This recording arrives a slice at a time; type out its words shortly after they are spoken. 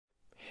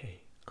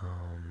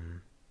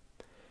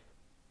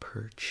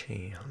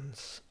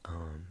perchance,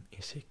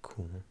 is it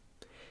cool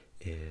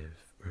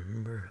if,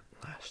 remember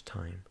last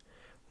time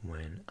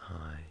when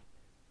I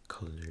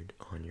colored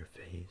on your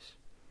face?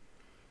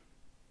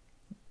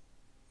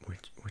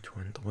 Which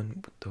one? The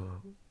one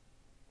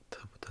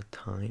with the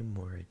time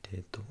where I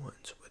did the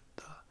ones with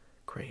the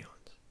crayons.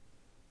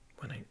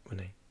 When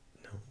I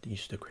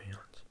used the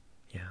crayons.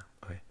 Yeah,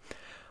 okay.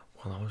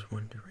 Well, I was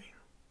wondering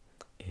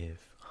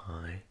if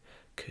I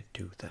could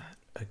do that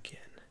again,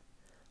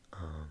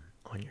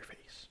 on your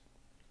face.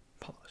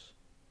 Pause.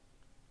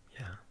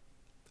 Yeah.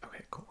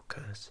 Okay, cool.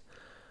 Cause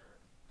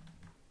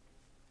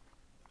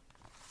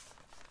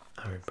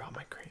I already brought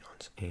my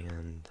crayons,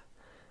 and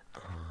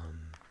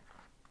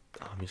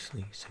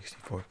obviously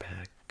 64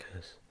 pack,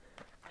 cause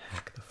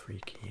heck the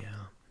freak,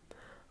 yeah.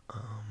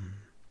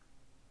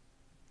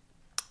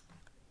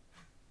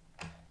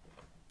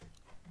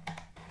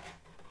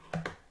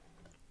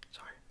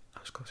 Sorry, I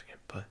was closing it,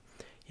 but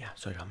yeah.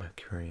 So I got my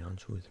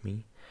crayons with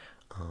me.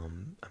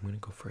 I'm gonna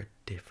go for a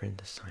different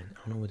design. I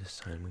don't know what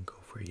design I'm gonna go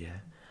for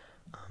yet.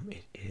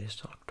 It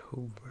is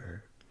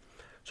October,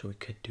 so we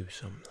could do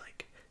some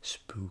like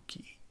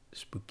spooky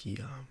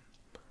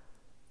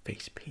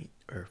face paint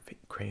or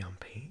crayon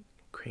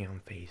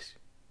face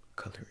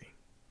coloring.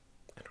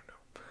 I don't know.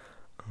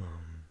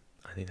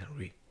 I think that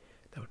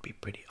would be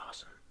pretty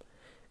awesome.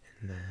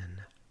 And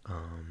then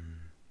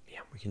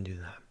yeah, we can do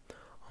that.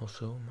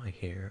 Also, my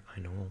hair, I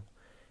know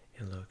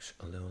it looks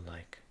a little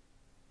like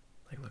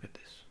look at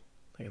this.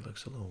 Like, it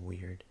looks a little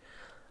weird.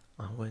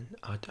 When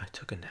I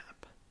took a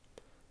nap.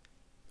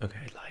 Okay,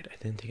 I lied. I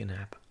didn't take a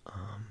nap.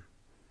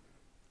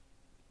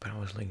 But I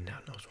was laying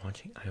down.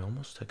 I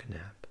almost took a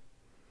nap.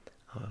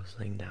 I was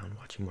laying down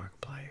watching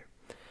Markiplier,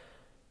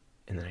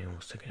 and then I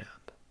almost took a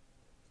nap.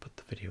 But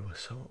the video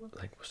was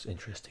was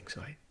interesting,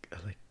 so I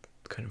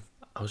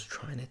I was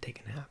trying to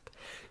take a nap,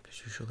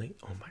 because usually,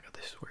 oh my god,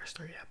 this is where I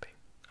start yapping.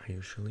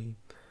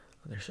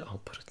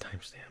 I'll put a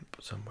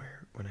timestamp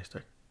somewhere when I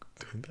start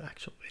doing the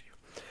actual video.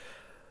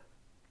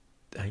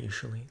 I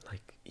usually,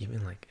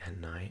 even at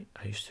night,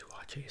 I used to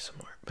watch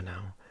ASMR, but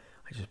now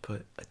I just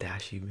put a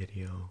Dashi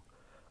video,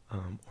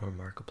 or a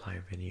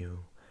Markiplier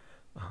video,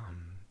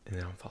 and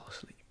then I'll fall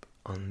asleep.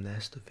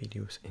 Unless the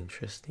video is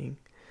interesting,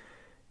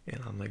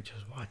 and I'm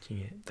just watching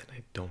it, then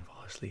I don't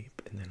fall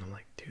asleep, and then I'm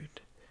like,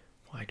 dude,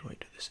 why do I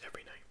do this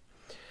every night?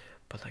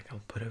 But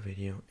I'll put a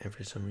video, and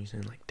for some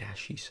reason,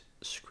 Dashi's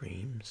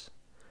screams,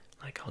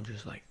 I'll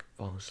just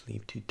fall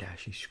asleep to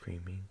Dashi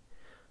screaming.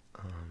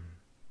 I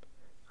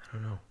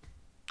don't know.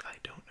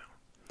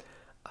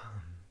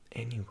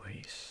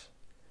 Anyways,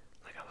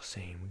 like I was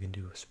saying, we can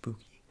do a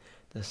spooky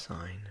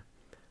design.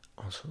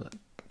 Also,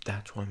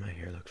 that's why my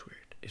hair looks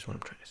weird, is what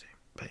I'm trying to say.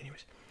 But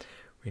anyways,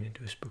 we're gonna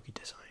do a spooky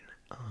design.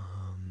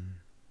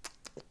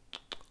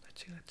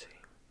 Let's see.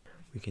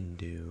 We can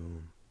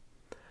do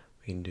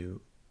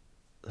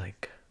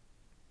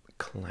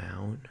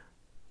clown,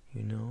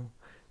 you know?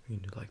 We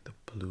can do the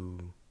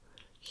blue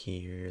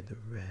here, the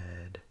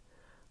red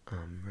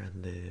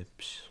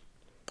lips,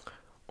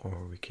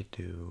 or we could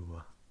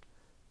do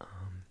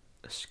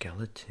a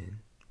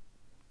skeleton,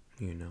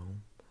 you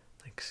know,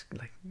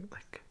 like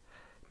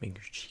make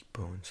your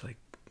cheekbones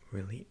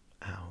really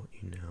out,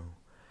 you know.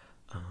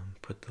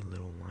 Put the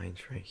little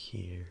lines right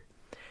here,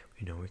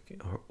 you know.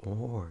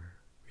 Or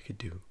we could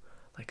do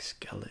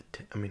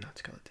skeleton. I mean, not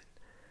skeleton,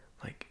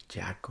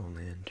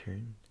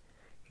 jack-o'-lantern.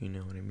 You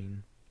know what I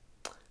mean?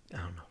 I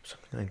don't know,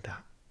 something like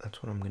that.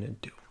 That's what I'm gonna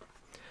do.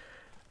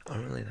 I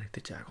don't really like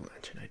the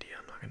jack-o'-lantern idea,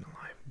 I'm not gonna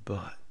lie,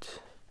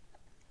 but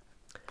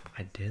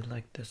I did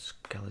like the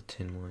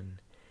skeleton one,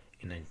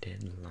 and I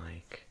did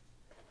like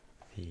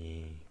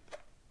the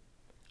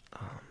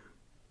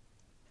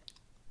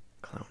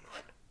clown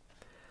one.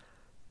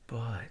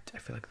 But I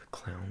feel like the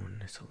clown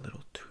one is a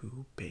little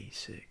too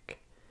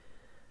basic,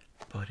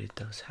 but it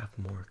does have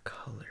more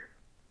color.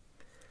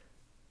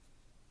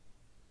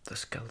 The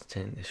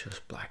skeleton is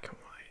just black and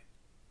white,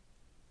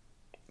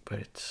 but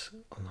it's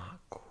a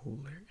lot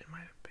cooler in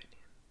my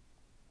opinion.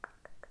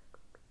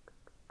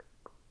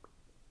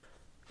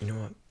 You know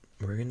what?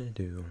 We're gonna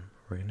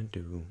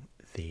do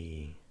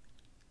the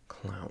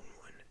clown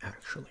one,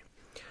 actually,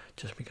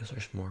 just because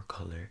there's more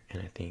color,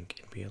 and I think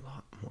it'd be a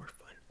lot more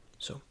fun.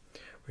 So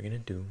we're gonna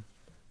do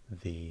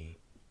the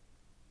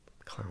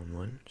clown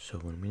one. So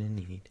what I'm gonna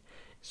need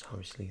is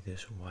obviously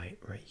this white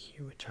right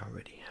here, which I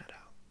already had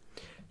out.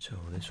 So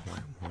this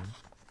white one,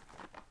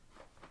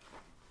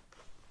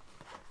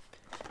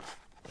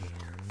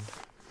 and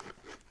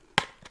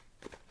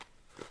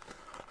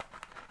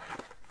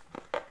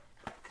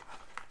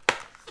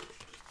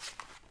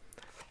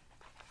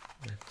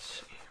let's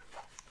see,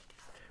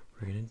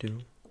 we're gonna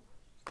do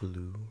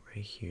blue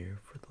right here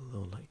for the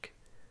little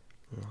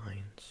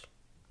lines,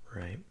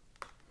 right?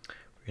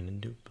 We're gonna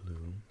do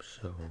blue,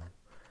 so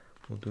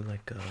we'll do a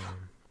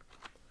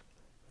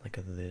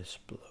this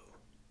blue.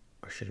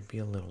 Or should it be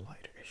a little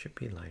lighter? It should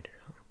be lighter,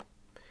 huh?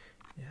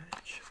 Yeah,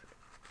 it should.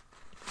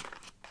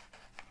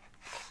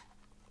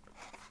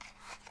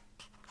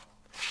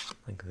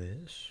 Like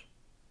this.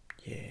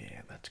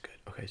 Yeah, that's good.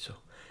 Okay, so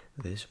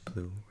this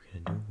blue,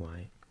 we're gonna do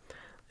white,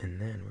 and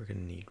then we're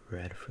gonna need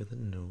red for the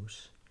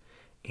nose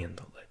and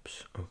the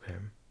lips, okay?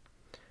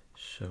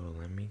 So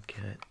let me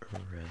get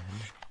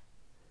red.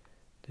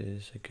 This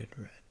is a good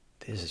red.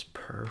 This is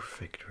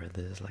perfect red.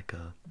 This is like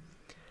a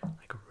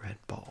red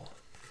ball,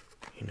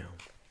 you know.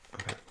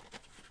 Okay.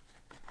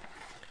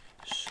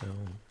 So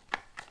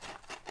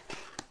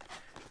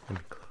let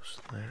me close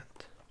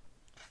that.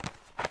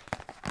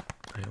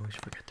 I always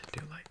forget to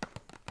do like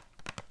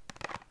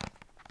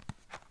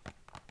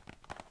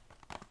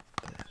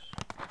this.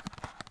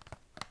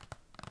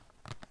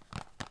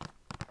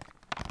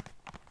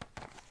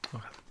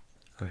 Okay.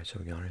 Okay, so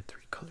we got our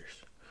 3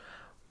 colors.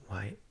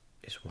 White,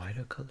 is white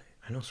a color?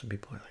 I know some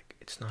people are like,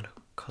 it's not a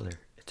color,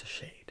 it's a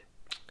shade.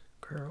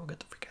 Girl, get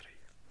the freak out of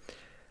here.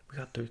 We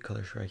got 3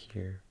 colors right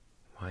here.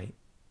 White,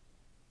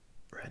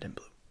 red, and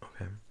blue.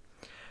 Okay.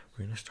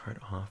 We're gonna start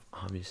off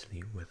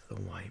obviously with the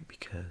white,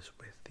 because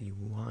with the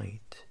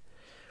white,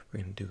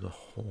 we're gonna do the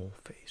whole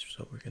face.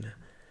 So we're gonna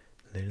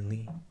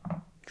literally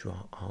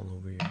draw all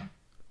over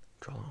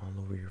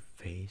your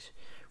face.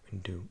 We're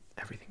gonna do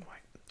everything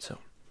white. So,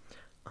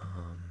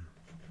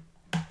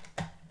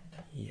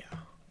 yeah.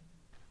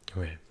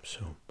 Okay,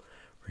 so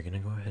we're gonna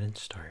go ahead and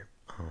start.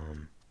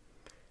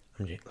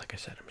 Like I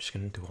said, I'm just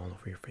gonna do all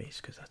over your face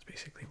because that's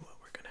basically what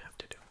we're gonna have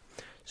to do.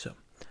 So,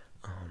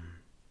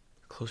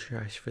 close your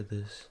eyes for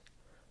this.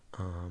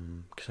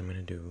 Because I'm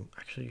gonna do.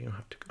 Actually, you don't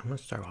have to. I'm gonna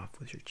start off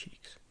with your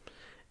cheeks,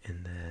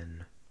 and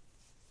then,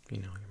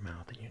 your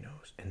mouth and your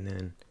nose, and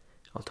then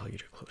I'll tell you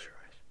to close your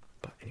eyes.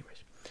 But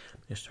anyways,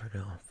 I'm gonna start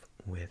off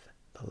with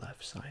the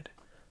left side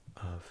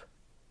of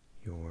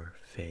your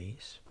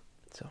face.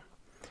 So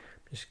I'm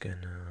just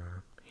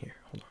gonna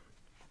hold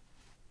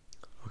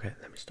on. Okay,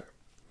 let me start.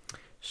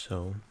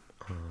 So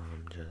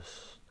I'm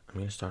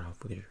gonna start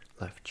off with your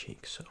left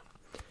cheek. So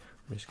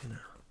I'm just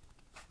gonna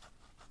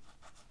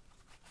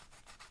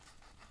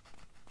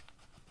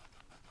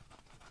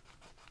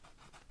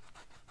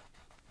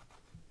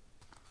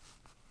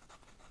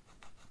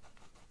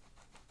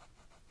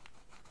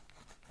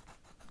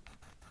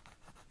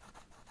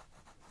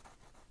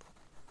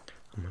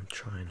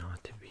try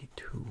not to be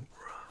too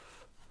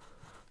rough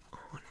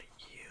on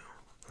you.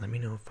 Let me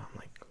know if I'm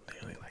like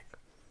literally like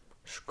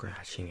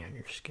scratching at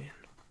your skin.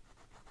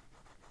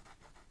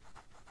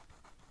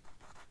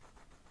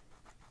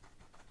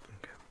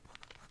 Okay.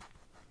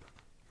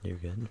 You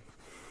good?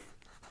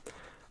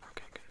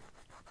 Okay, good.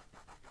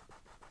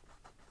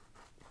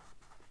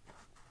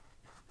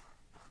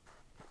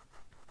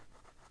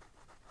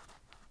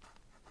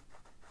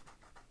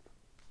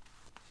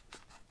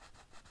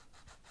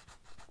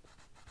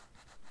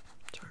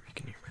 Sorry if you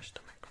can hear my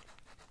stomach.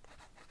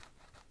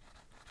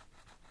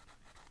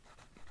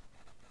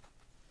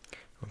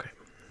 Okay,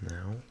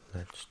 now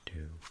let's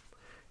do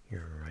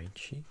your right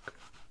cheek.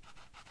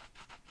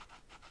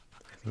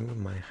 I think we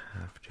might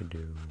have to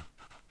do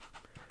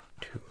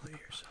 2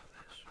 layers of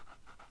this.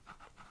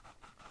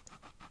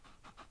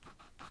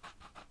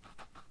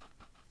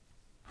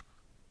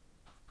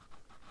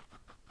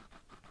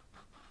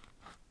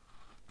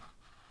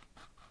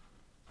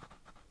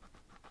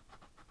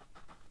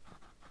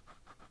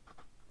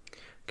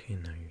 Okay,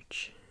 now your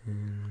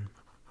chin.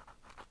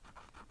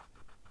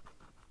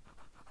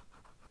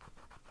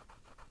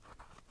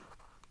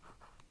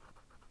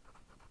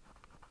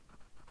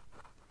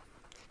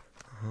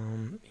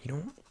 You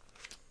don't.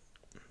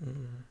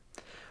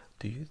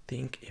 Do you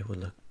think it would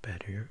look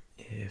better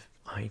if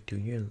I do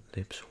your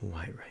lips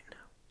white right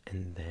now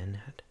and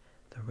then add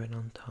the red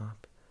on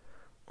top,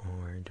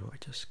 or do I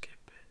just skip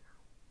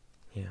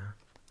it? Yeah.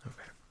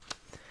 Okay.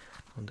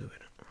 I'll do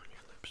it on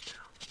your lips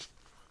now.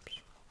 Oops.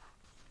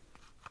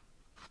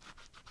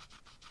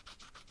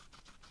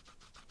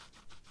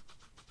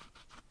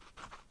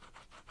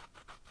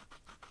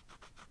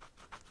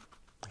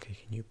 Okay,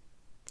 can you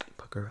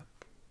pucker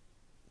up?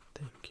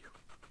 Thank you.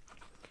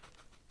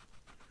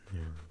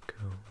 There we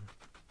go.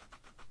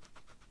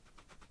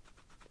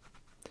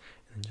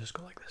 And then just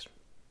go like this.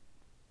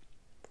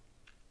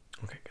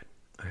 Okay, good.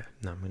 Okay,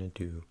 now I'm gonna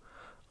do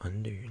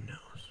under your nose.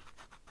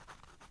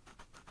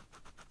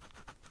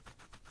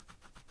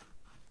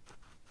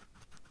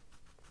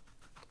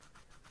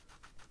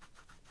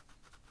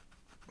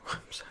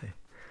 I'm sorry.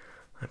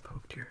 I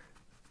poked your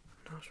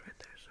nose right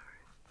there, sorry.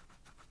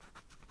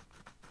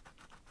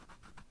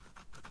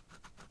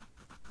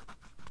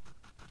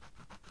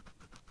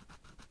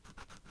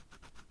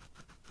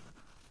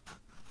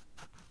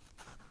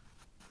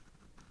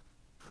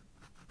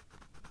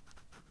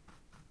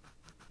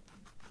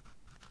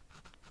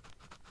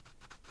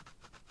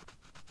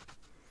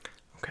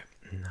 Okay,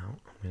 now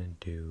I'm gonna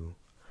do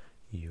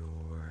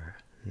your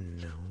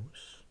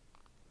nose.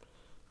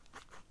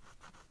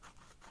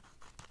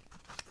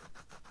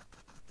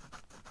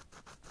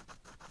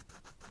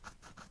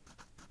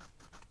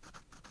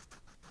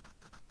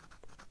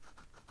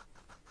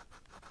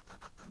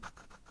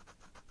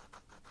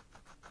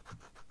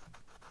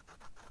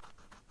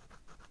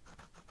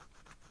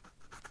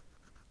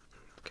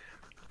 Okay,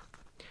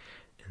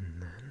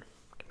 and then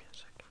give me a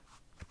second.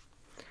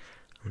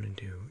 I'm gonna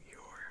do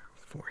your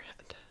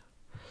forehead.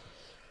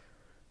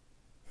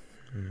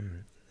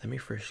 Let me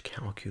first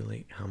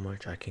calculate how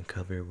much I can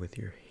cover with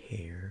your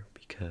hair,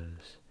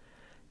 because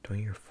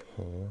doing your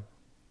whole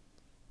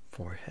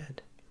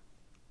forehead.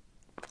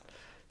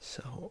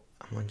 So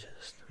I'm gonna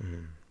just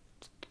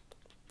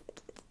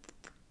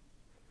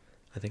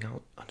I think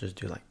I'll just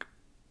do like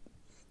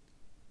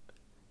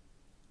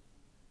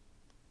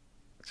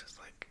just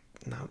like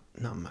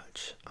not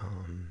much.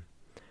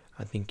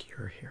 I think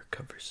your hair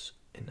covers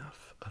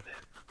enough of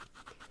it.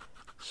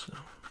 So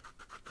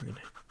we're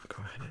gonna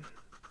go ahead and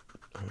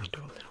only do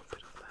a little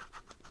bit of that.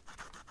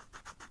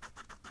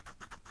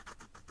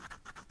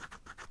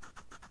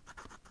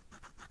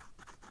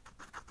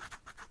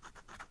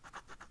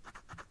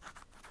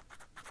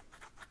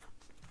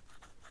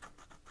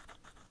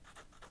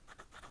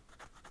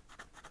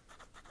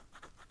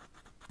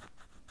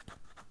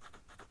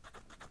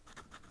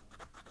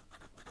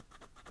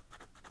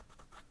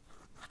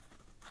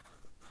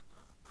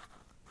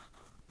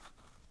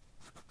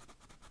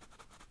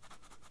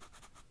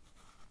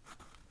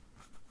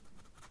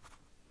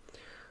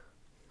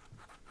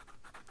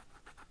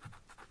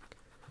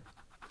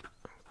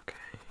 Okay,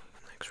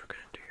 next we're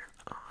gonna do your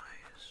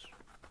eyes.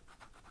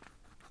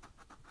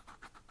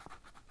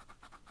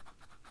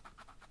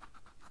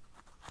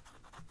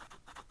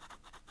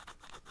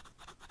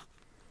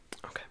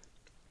 Okay,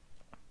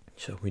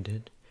 so we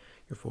did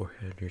your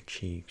forehead, your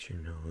cheeks, your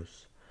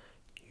nose,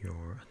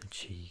 your other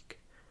cheek,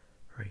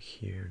 right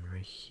here and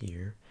right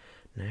here.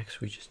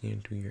 Next, we just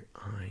need to do your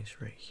eyes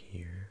right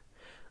here.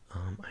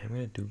 I'm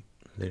gonna do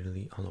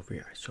literally all over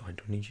your eyes, so I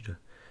do need you to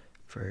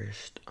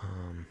first,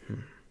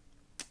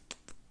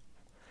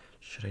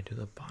 should I do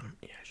the bottom?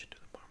 Yeah, I should do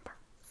the bottom part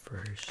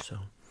first. So,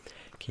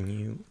 can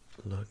you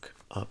look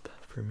up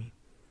for me?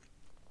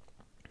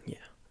 Yeah,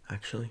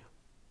 actually.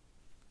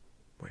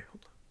 Wait,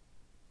 hold on.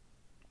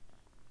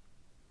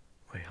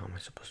 Wait, how am I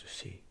supposed to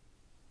see?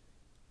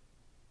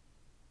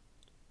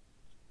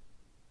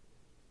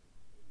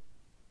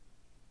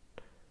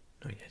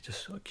 No, yeah,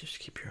 just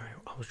keep your eye.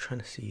 I was trying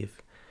to see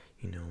if,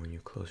 you know, when you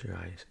close your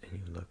eyes and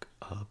you look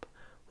up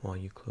while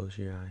you close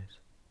your eyes,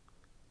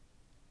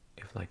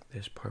 if like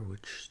this part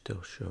would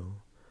still show,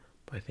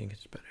 but I think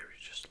it's better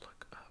if you just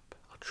look up.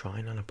 I'll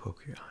try not to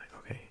poke your eye,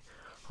 okay?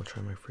 I'll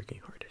try my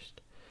freaking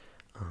hardest.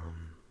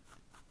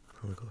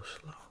 I'll go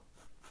slow,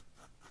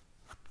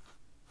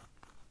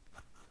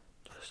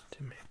 just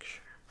to make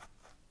sure.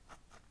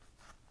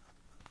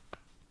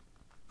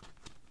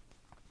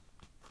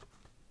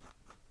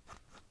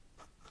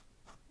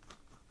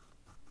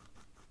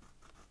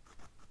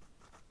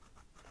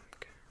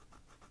 Okay.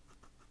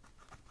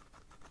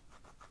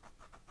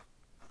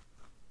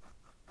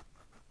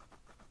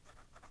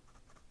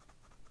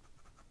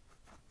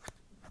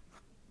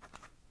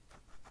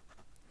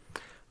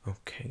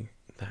 Okay,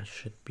 that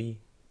should be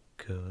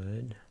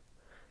good.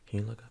 Can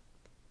you look up?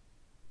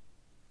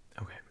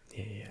 Okay,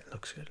 yeah, it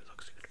looks good, it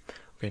looks good.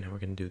 Okay, now we're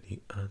gonna do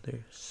the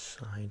other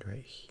side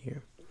right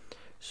here.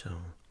 So,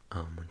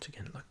 once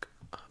again, look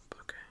up,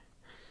 okay?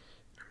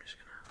 I'm just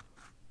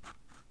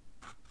gonna...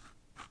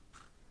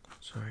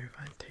 Sorry if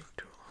I take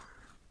too long.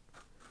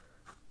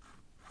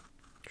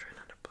 Try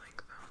not to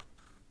blink though.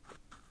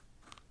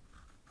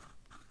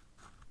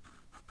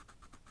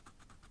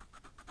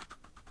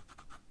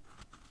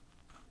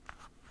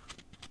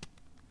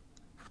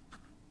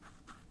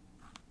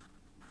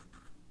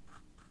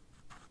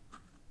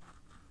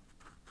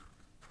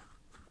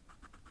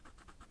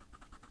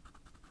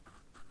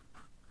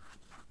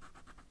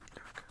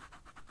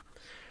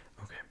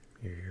 Okay,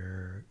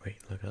 wait,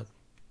 look up.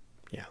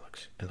 Yeah, it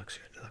looks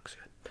good, it looks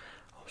good.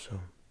 Also,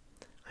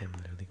 I am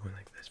literally going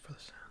like this for the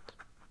sound.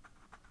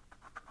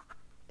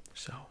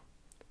 So,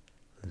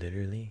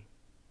 literally,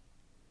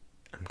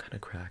 I'm kind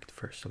of cracked,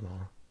 first of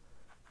all.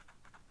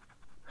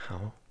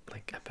 How?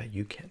 Like, I bet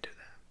you can't do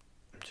that.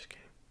 I'm just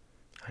kidding.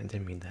 I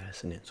didn't mean that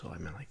as an insult. I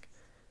meant like,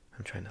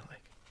 I'm trying to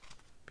like,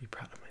 be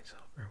proud of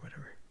myself or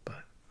whatever,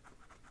 but...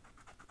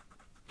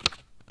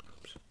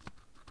 Oops.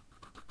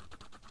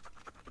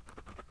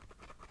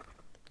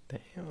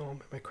 Damn, am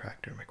I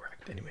cracked or am I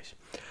cracked? Anyways.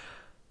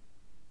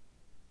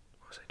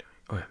 What was I doing?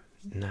 Oh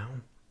yeah,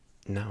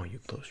 now you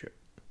close your...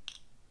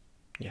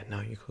 Yeah,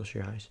 now you close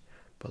your eyes,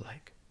 but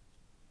like...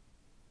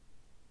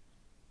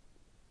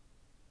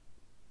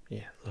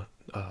 Yeah, look,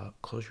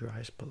 close your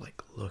eyes, but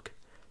like look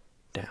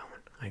down,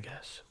 I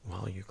guess,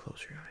 while you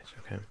close your eyes,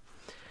 okay?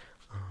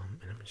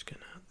 And I'm just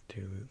gonna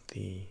do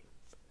the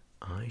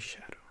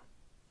eyeshadow.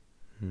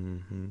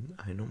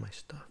 I know my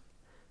stuff.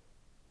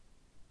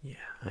 Yeah,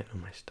 I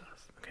know my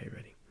stuff. Okay,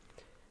 ready?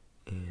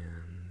 And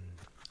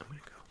I'm gonna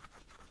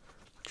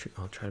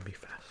go. I'll try to be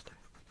faster.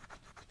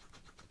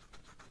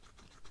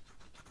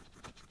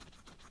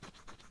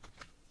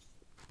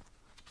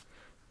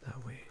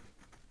 That way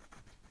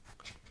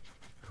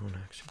I don't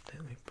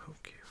accidentally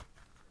poke you.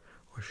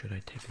 Or should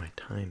I take my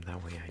time?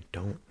 That way I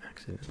don't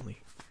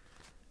accidentally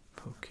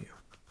poke you.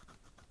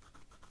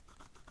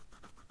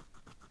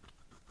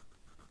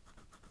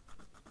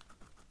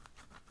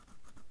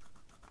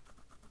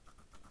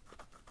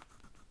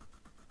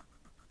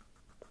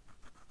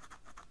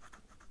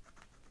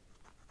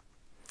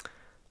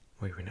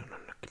 Wait, no.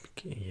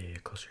 Yeah,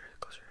 closer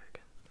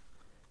again.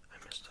 I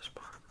missed the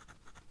spot.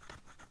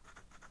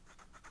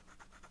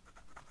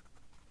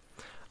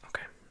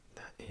 Okay,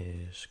 that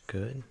is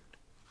good.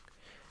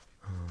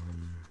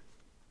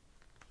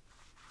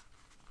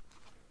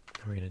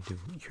 Now we're gonna do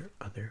your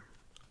other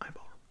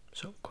eyeball.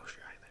 So close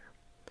your eye there.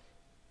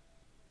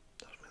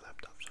 That was my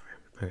laptop,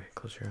 sorry. Okay,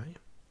 close your eye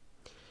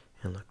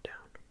and look down.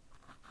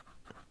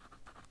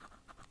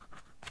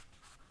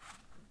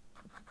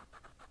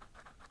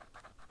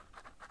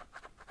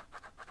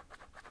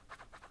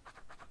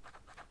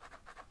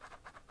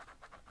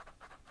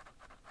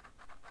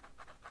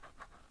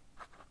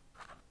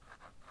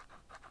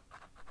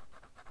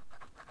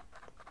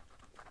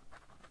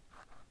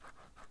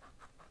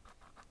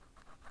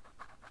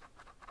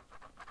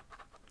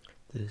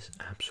 This is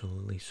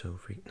absolutely so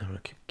freak. No,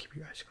 keep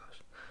your eyes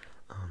closed.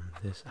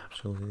 This is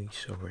absolutely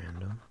so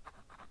random.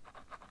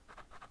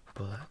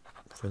 But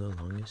for the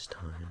longest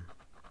time,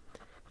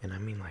 and I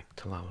mean like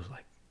till I was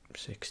like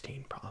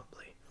 16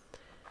 probably,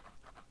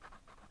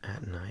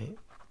 at night,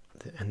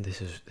 and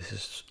this is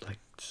like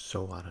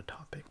so out of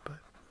topic, but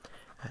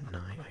at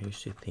night I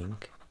used to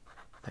think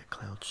that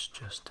clouds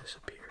just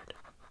disappeared.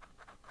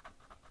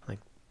 Like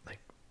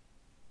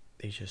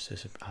they just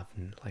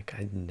disappeared.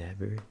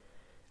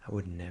 I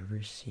would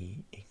never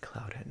see a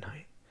cloud at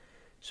night,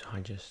 so I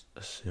just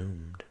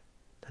assumed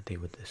that they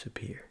would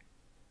disappear.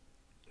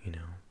 You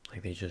know,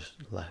 like they just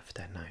left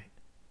at night.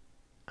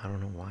 I don't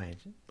know why.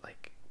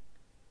 Like,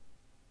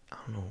 I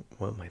don't know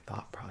what my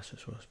thought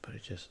process was, but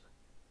it just,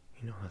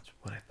 you know, that's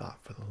what I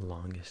thought for the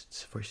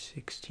longest, for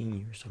 16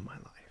 years of my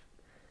life.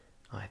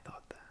 I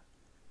thought that.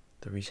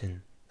 The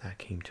reason that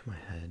came to my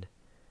head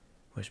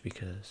was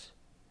because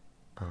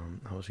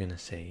I was gonna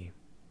say,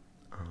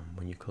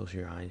 when you close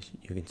your eyes,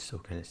 you can still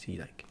kind of see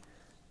like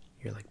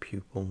your like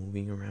pupil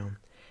moving around,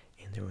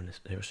 and there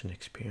was an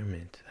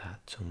experiment that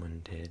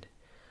someone did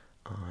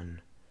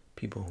on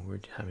people who were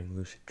having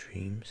lucid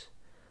dreams,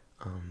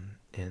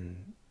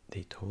 and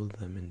they told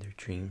them in their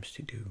dreams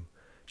to do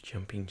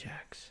jumping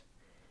jacks,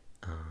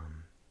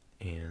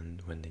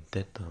 and when they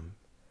did them,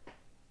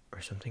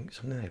 or something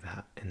like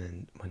that, and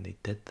then when they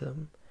did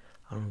them,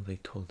 I don't know if they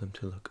told them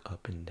to look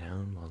up and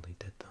down while they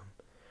did them,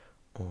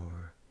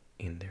 or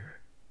in their,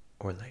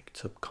 or like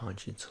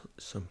subconsciously,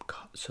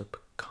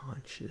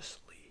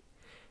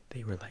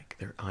 they were like,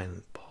 their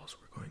eyelid balls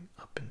were going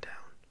up and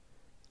down,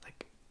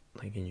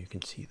 like, and you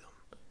can see them,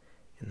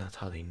 and that's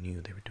how they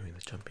knew they were doing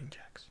the jumping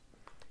jacks.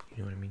 You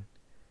know what I mean?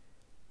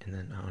 And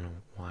then I don't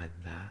know why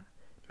that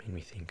made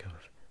me think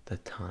of the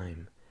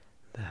time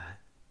that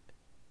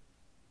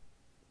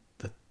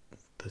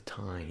the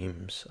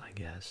times, I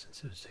guess,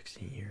 since it was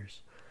 16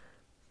 years,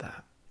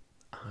 that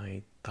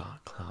I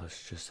thought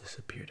clouds just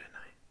disappeared at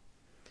night.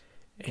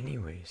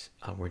 Anyways,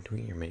 we're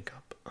doing your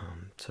makeup.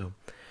 So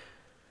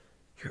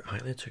your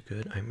eyelids are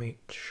good. I made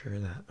sure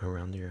that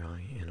around your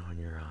eye and on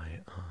your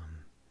eye,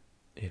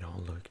 it all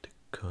looked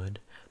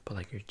good. But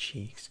like your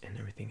cheeks and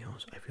everything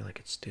else, I feel like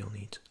it still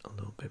needs a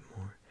little bit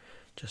more,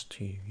 just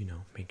to, you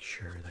know, make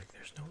sure like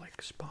there's no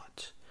like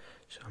spots.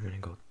 So I'm gonna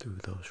go through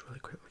those really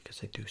quickly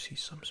because I do see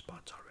some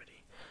spots already.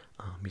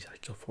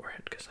 Besides the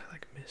forehead, because I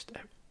like missed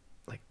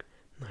like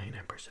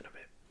 99% of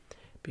it,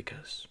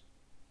 because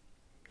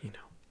you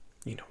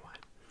know why.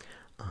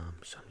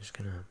 So I'm just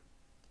gonna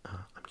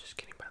I'm just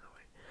kidding, by the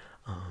way.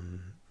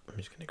 I'm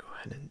just gonna go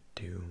ahead and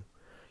do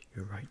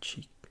your right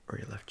cheek or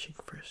your left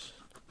cheek first.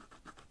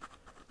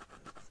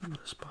 The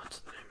spots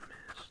that I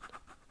missed.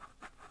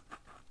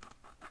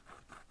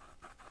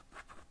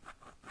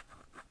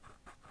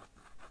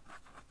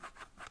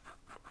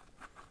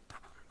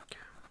 Okay.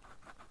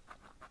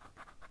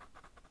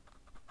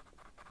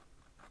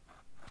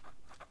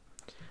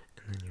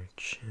 And then your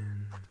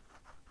chin.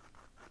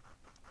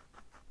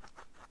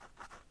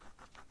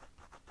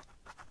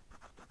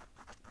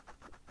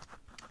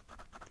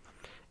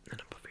 And then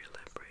up over your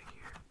lip right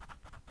here.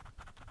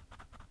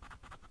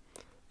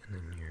 And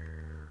then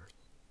your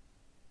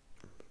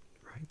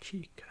right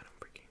cheek. I'm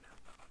freaking out.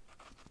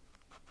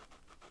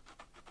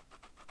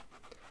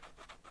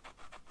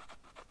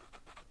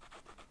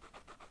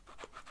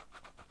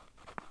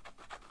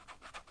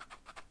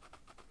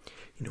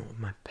 You know what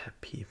my pet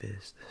peeve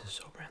is? This is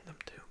so random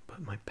too,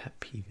 but my pet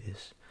peeve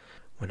is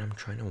when I'm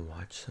trying to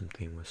watch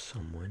something with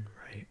someone,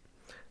 right?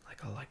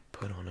 Like I'll like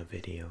put on a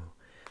video,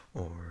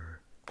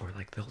 or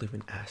like they'll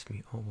even ask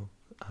me, oh,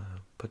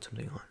 put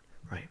something on,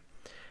 right?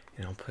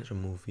 And I'll put a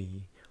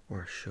movie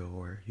or a show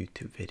or a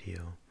YouTube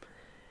video,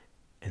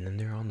 and then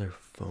they're on their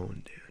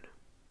phone, dude.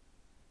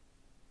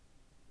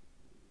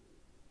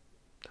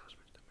 That was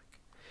my stomach.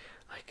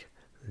 Like,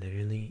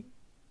 literally,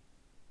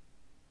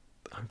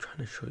 I'm trying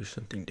to show you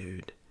something,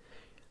 dude.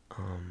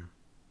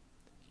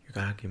 You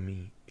gotta give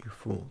me your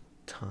full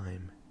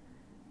time,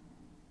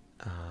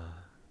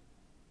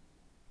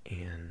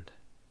 and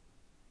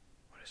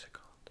what is it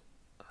called?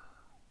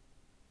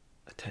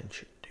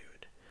 Attention,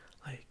 dude.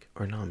 Like,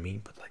 or not me,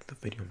 but like the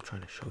video I'm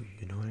trying to show you.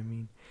 You know what I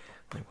mean?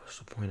 Like, what's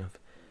the point of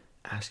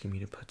asking me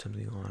to put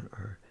something on,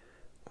 or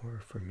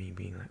for me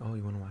being like, oh,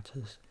 you want to watch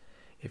this,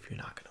 if you're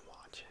not gonna watch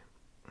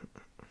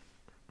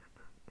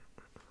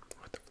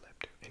What the flip,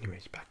 dude?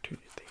 Anyways, back to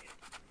the thing.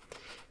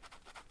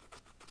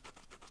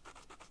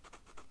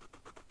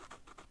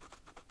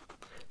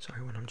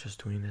 Sorry, when I'm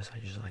just doing this, I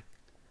just like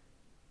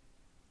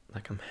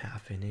I'm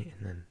half in it,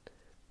 and then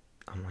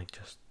I'm like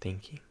just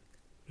thinking,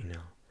 you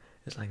know.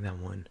 It's like that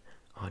one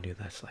audio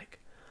that's like,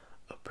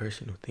 a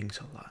person who thinks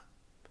a lot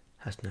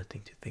has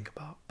nothing to think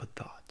about but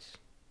thoughts.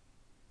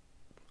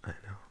 I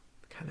know,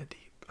 kind of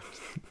deep. I'm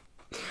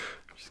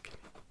just kidding.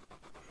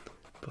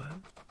 But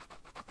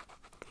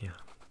yeah,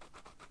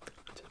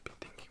 I just be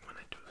thinking when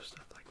I do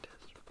stuff like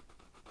this.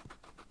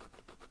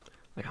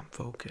 Like I'm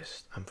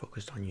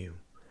focused on you,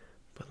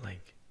 but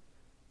like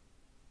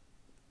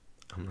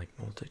I'm like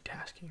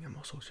multitasking. I'm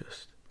also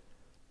just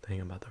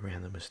thinking about the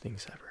randomest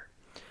things ever.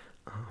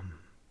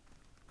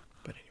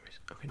 But anyways,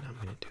 okay, now I'm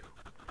gonna do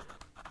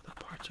the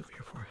parts of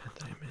your forehead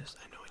that I missed.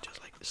 I know I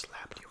just like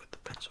slapped you with the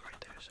pencil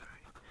right there,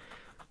 sorry.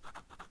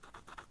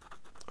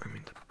 Or I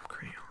mean the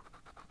crayon.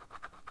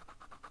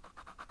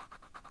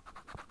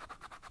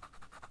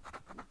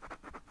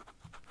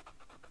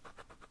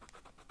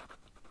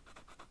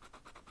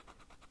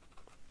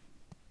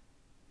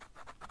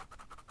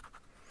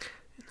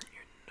 And then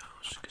your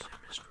nose, because I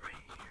missed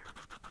right here.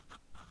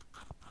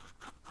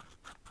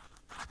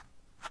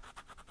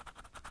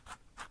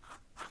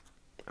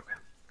 Okay.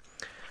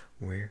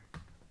 Where?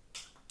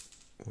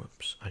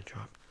 Whoops, I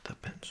dropped the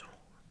pencil.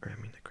 Or I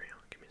mean the crayon.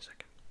 Give me a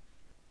second.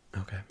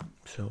 Okay,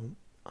 so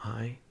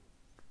I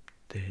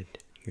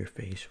did your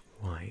face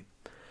white.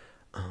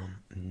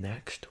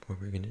 Next,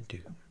 what we're gonna do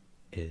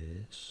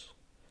is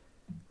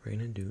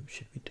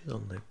should we do the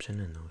lips and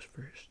the nose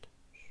first?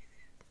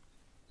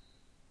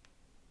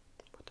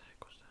 What the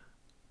heck was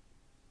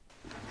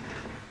that?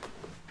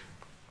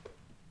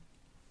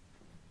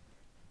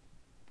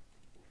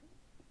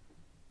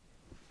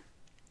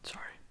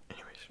 Sorry.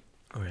 Anyways,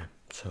 okay.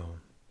 So,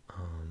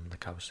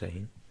 like I was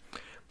saying,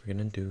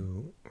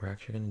 we're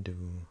actually gonna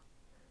do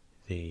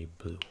the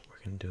blue. We're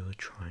gonna do a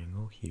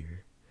triangle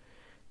here,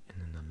 and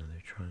then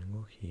another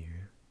triangle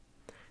here,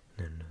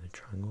 and then another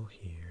triangle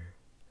here,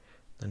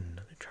 then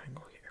another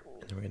triangle here,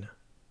 and then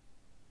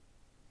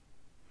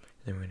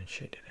we're gonna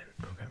shade it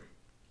in. Okay.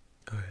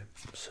 Okay.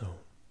 So,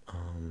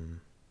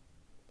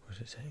 what was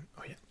it saying?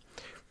 Oh yeah,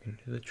 we're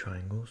gonna do the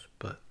triangles,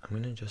 but I'm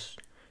gonna just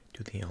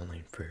do the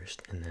outline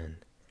first, and then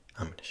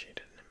I'm gonna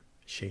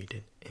shade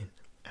it in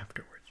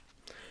afterwards.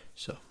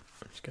 So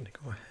I'm just gonna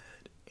go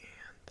ahead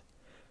and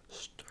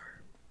start.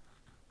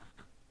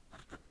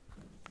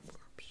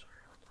 Oops,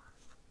 sorry, hold on.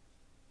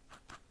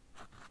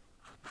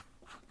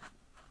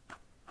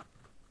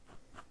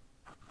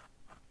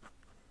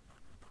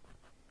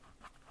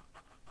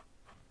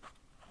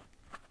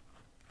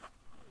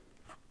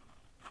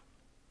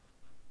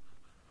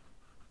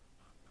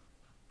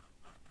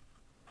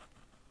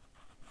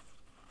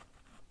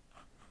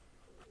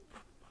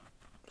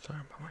 Sorry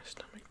about my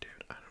stomach,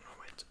 dude. I don't know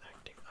why it's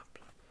acting up.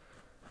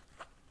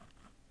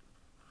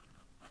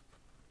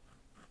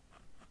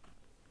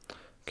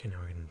 Okay, now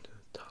we're gonna do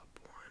the top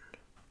one.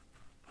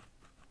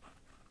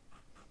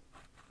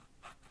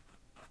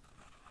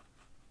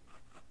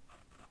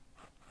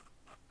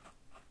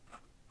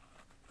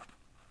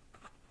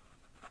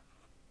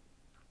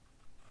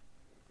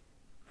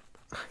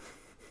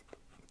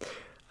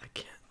 I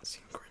can't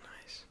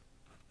synchronize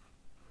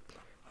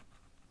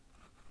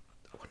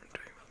what I'm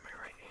doing with my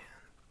right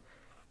hand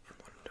and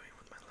what I'm doing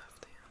with my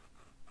left hand.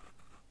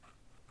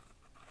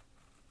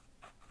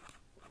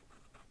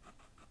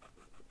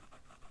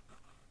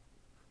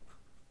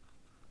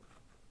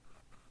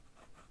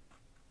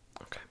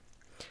 Okay,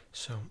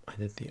 so I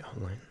did the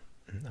outline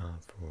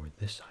for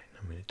this side.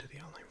 I'm going to do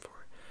the outline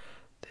for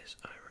this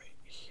eye right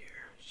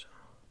here. So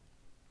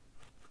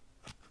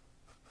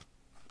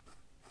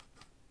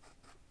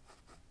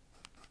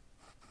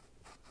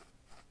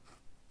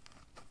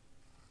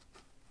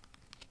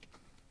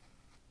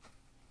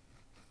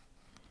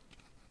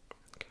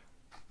okay.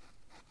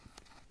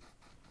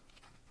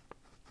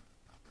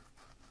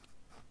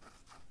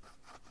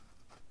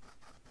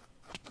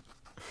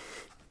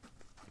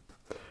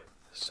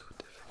 So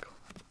difficult.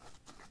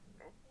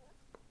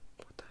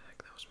 What the heck?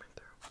 That was my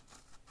throat.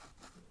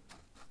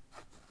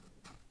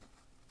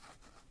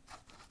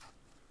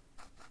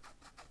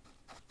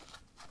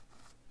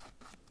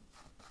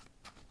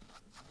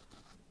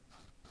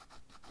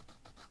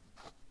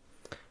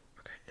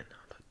 Okay, and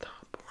now the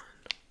top one.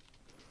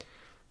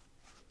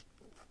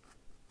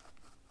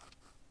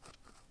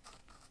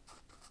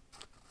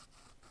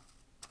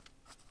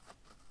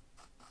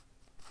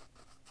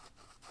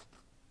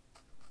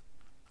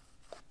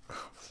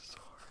 Oh, this is so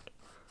hard.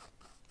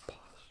 Pause.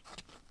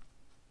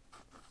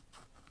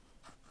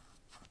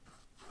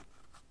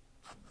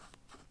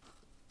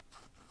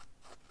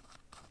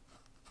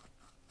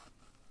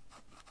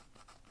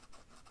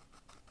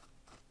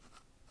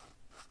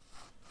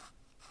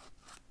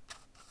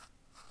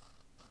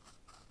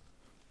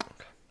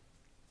 Okay.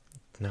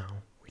 Now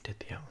we did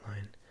the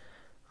outline.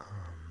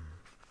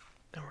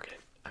 Now we're gonna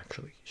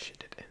actually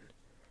shade it in.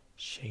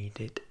 Shade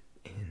it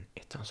in.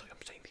 It sounds like I'm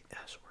saying the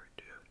S word,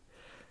 dude.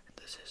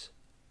 This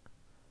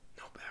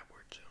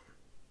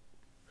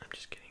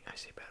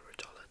say bad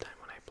words all the time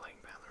when I'm playing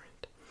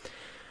Valorant.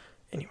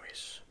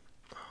 Anyways,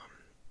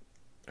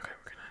 okay,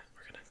 we're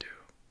gonna do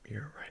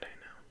your right eye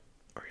now,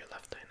 or your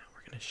left eye now.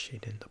 We're gonna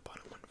shade in the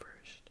bottom one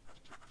first.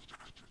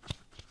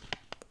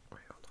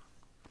 Wait, hold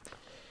on.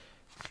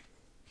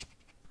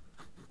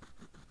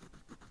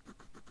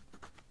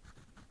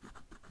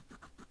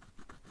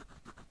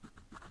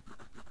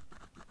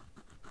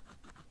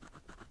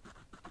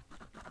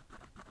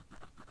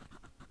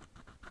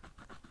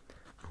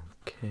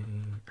 Okay,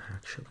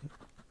 actually,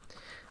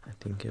 I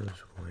think it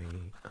was a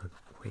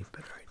way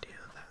better idea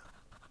that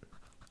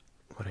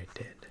what I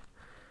did,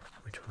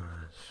 which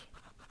was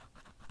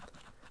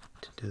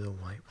to do the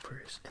white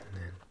first and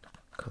then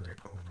color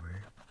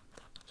over.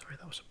 Sorry,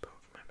 that was a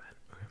poke, my bad.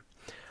 Okay,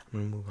 I'm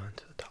gonna move on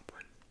to the top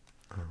one.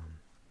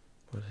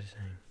 What was I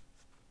saying?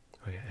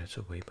 Oh yeah, it's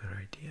a way better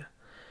idea.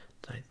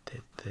 So I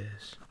did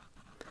this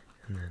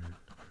and then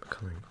I'm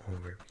coloring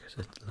over because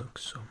it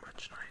looks so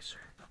much nicer.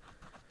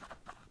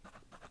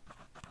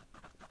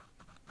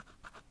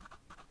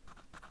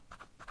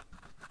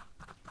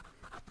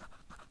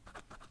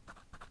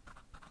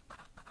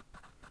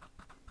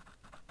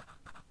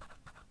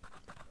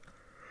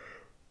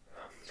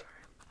 I'm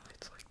sorry,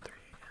 it's like 3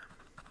 a.m.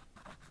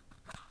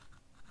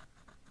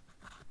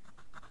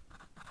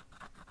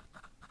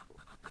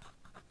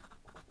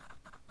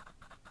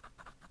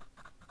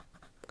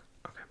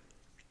 Okay.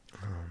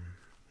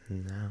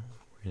 Now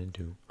we're gonna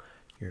do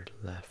your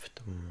left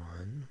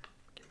one.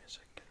 Give me a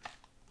second.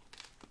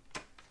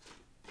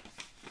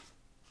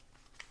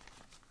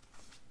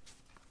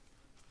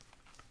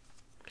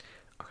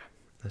 Okay,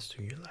 let's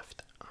do your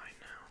left eye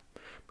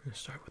now. We're gonna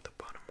start with the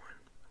bottom one.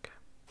 Okay.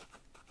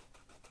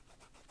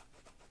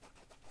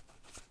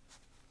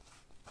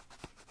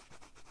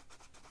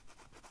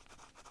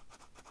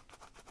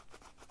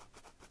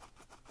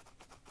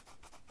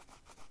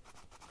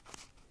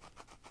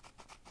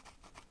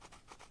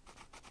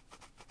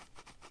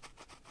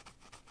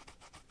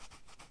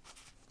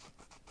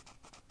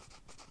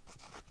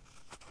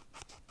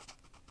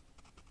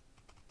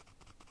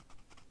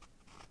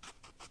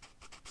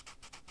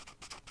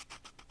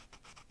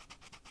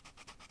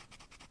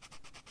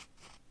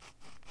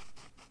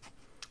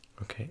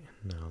 Okay,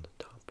 and now the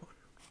top one.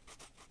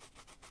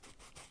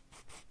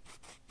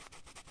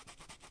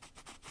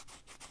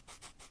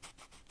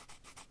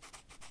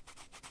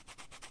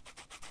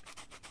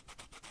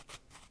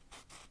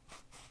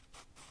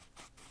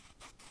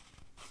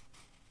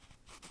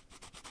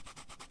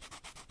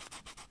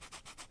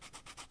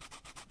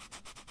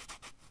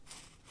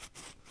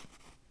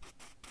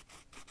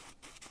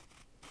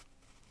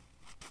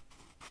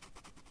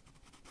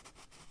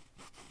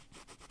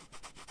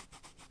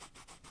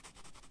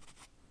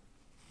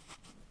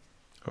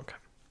 Okay,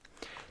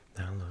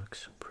 that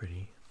looks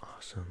pretty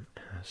awesome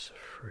as a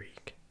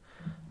freak.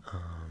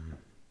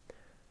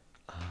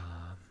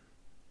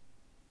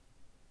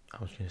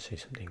 I was gonna say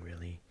something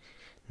really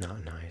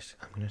not nice.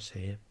 I'm gonna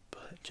say it,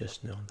 but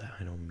just know that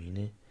I don't mean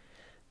it.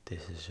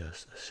 This is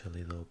just a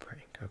silly little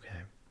prank,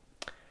 okay?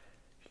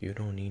 You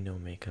don't need no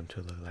makeup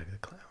to look like a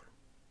clown.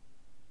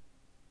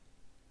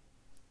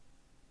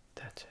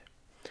 That's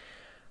it.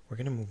 We're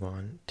gonna move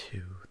on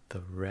to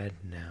the red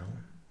now.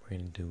 We're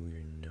gonna do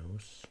your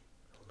nose,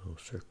 a little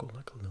circle,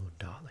 like a little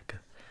dot, like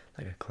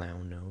a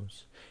clown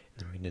nose,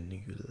 and then we're gonna do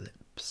your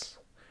lips.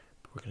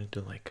 But we're gonna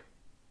do like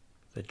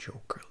the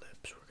Joker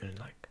lips. We're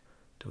gonna like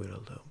do it a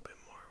little bit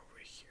more over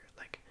here,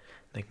 like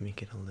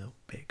make it a little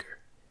bigger.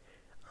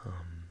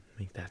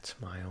 Make that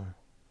smile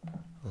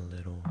a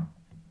little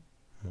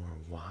more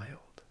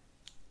wild.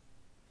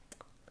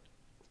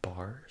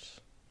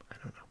 Bars? I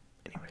don't know.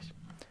 Anyways,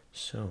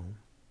 so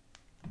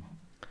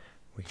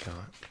we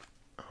got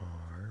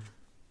our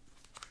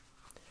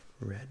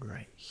red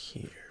right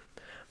here.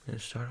 I'm gonna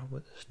start off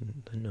with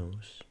the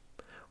nose.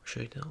 Or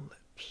should I do the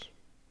lips?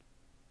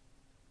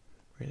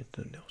 We're gonna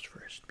do the nose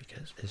first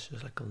because it's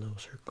just like a little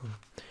circle.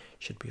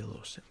 Should be a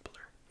little simpler.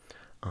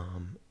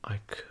 I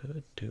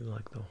could do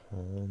like the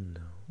whole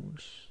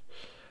nose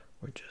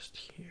or just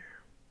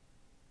here.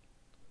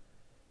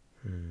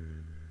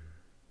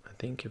 I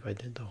think if I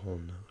did the whole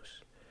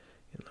nose,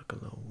 it'd look a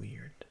little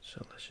weird.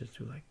 So let's just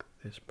do like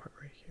this part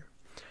right here.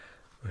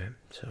 Okay,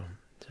 so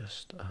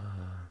just I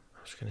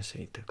was gonna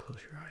say to close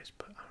your eyes,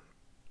 but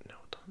no,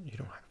 you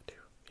don't have to.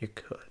 You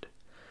could,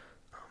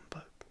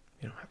 but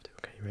you don't have to.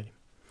 Okay, you ready?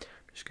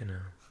 I'm just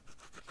gonna.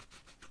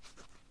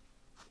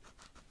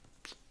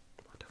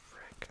 What the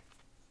frick?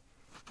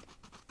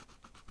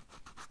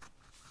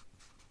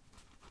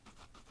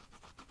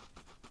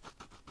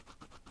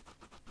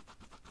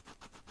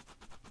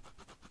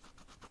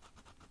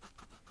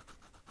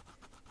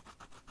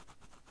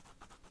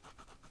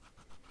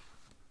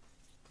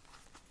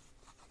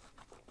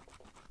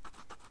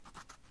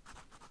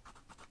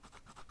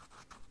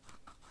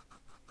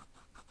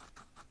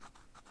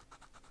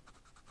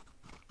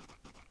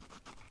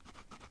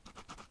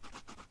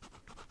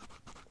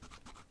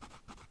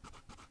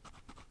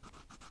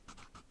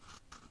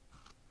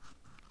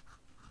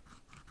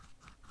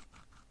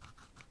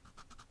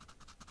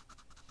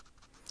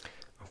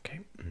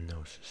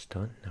 nose is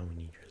done. Now we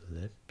need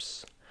your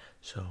lips.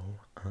 So,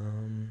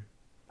 I'm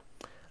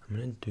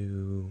gonna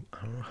do,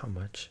 I don't know how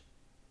much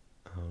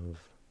of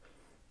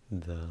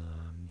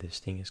this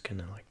thing is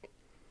gonna like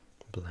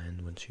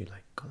blend once you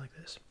like go like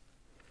this.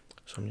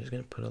 So I'm just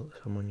gonna put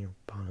some on your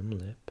bottom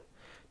lip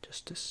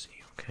just to see,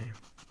 okay?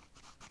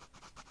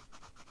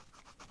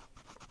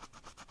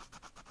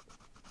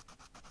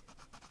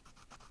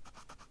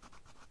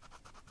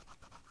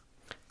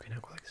 Okay, now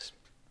go like this.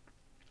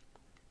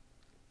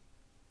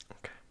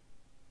 Okay.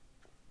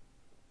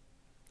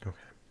 Okay.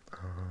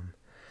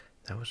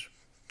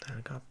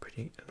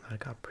 That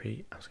got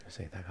pretty, I was gonna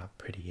say that got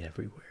pretty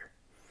everywhere.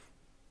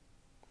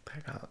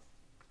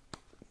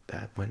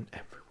 That went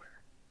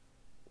everywhere.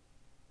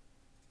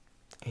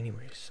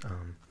 Anyways, so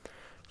I'm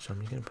just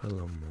gonna put a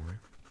little more.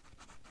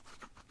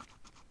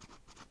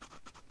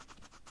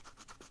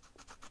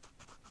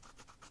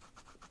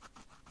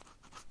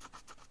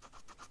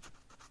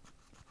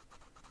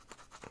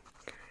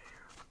 Okay.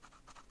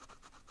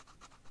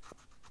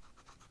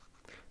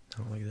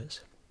 Not like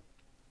this.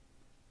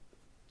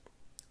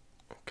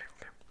 Okay,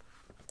 okay.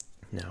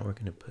 Now we're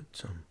gonna put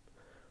some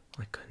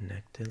like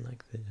connected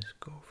like this,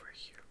 go over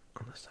here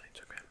on the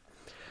sides, okay?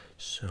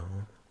 So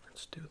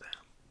let's do that.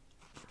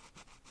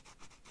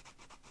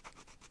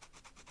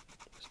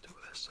 Let's do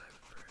this side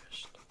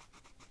first.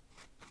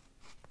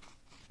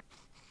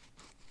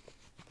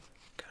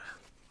 Gotta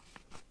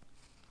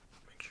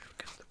make sure we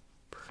get the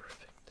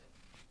perfect.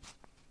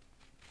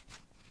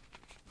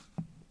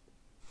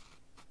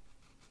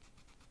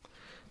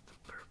 The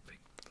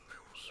perfect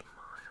little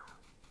smile.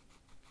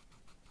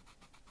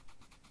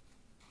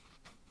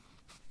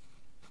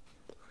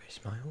 Okay,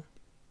 smile.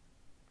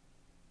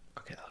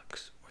 Okay, that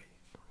looks. Wait.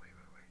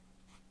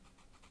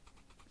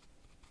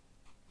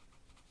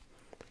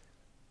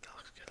 That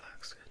looks good. That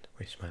looks good.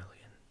 Wait, smile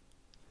again.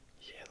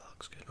 Yeah, that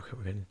looks good. Okay,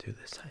 we're gonna do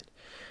this side.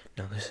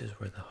 Now this is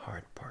where the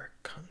hard part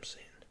comes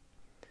in.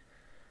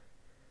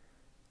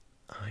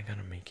 I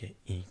gotta make it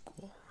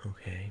equal.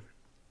 Okay,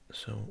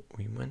 so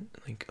we went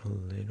like a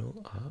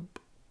little up,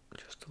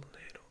 just a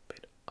little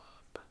bit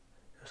up.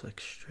 It was like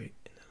straight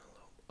and then a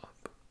little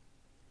up,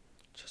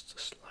 just the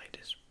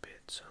slightest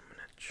bit. So I'm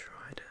gonna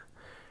try to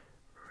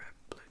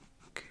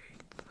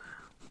replicate that.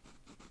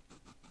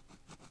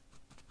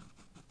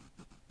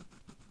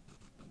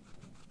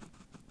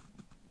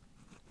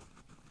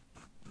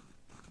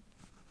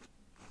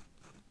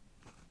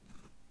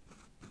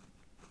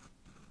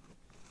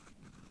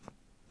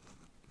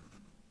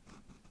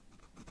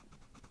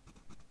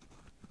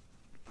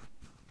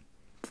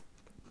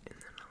 And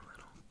then a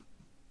little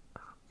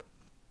up.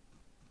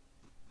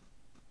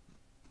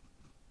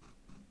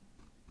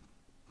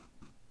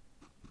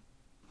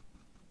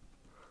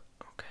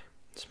 Okay,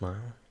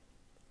 smile.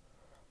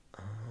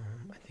 I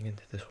think I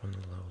did this one a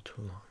little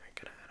too long. I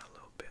could add a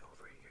little bit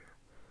over here.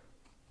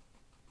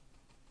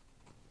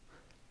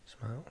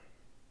 Smile.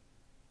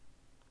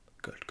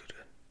 Good, good,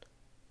 good.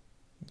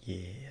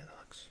 Yeah, that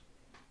looks.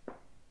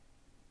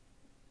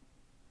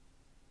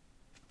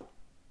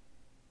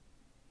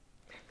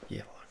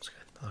 Yeah, that looks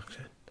good. That looks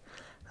good.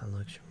 That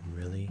looks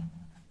really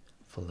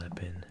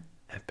flippin'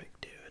 epic,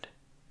 dude.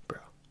 Bro,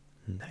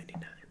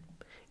 99.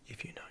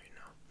 If you know, you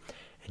know.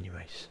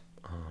 Anyways,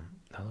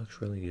 that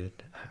looks really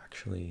good.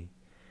 Actually,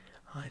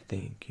 I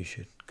think you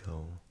should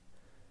go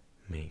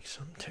make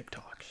some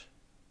TikToks.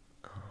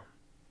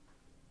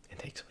 And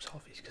take some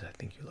selfies because I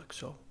think you look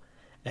so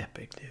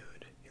epic,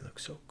 dude. You look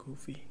so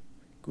goofy.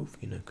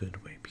 Goofy in a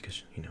good way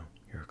because, you know,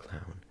 you're a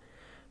clown.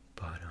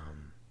 But,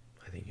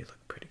 I think you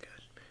look pretty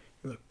good.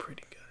 You look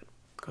pretty good.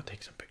 Go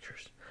take some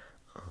pictures.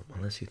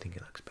 Unless you think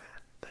it looks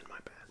bad, then my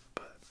bad.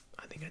 But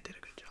I think I did a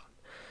good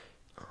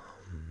job.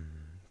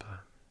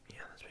 But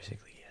yeah, that's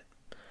basically it.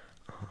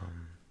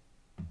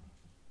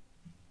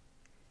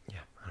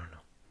 Yeah, I don't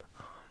know.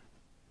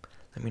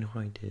 Let me know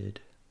how I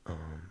did.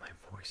 My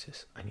voice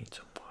is. I need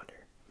some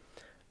water.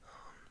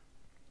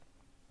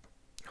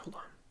 Hold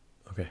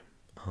on. Okay.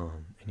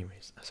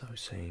 Anyways, as I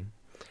was saying,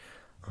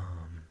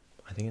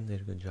 I think I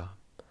did a good job.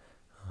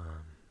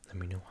 Let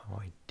me know how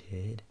I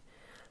did.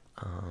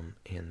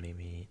 And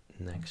maybe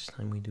next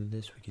time we do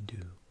this, we could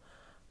do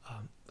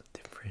a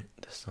different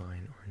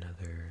design or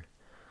another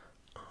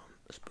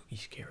spooky,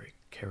 scary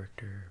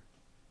character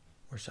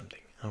or something.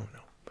 I don't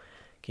know.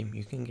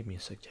 You can give me a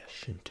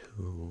suggestion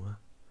too.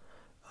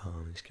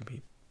 This could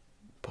be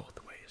both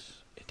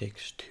ways. It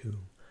takes two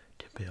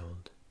to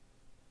build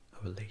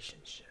a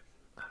relationship.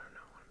 I don't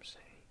know what I'm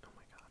saying. Oh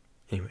my god.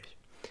 Anyways,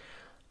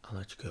 I'll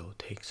let you go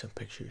take some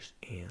pictures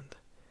and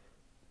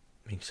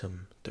make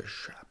some thirst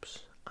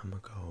traps. I'm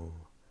gonna go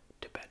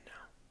to bed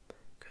now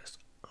because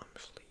I'm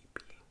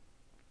sleepy.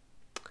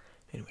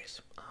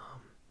 Anyways,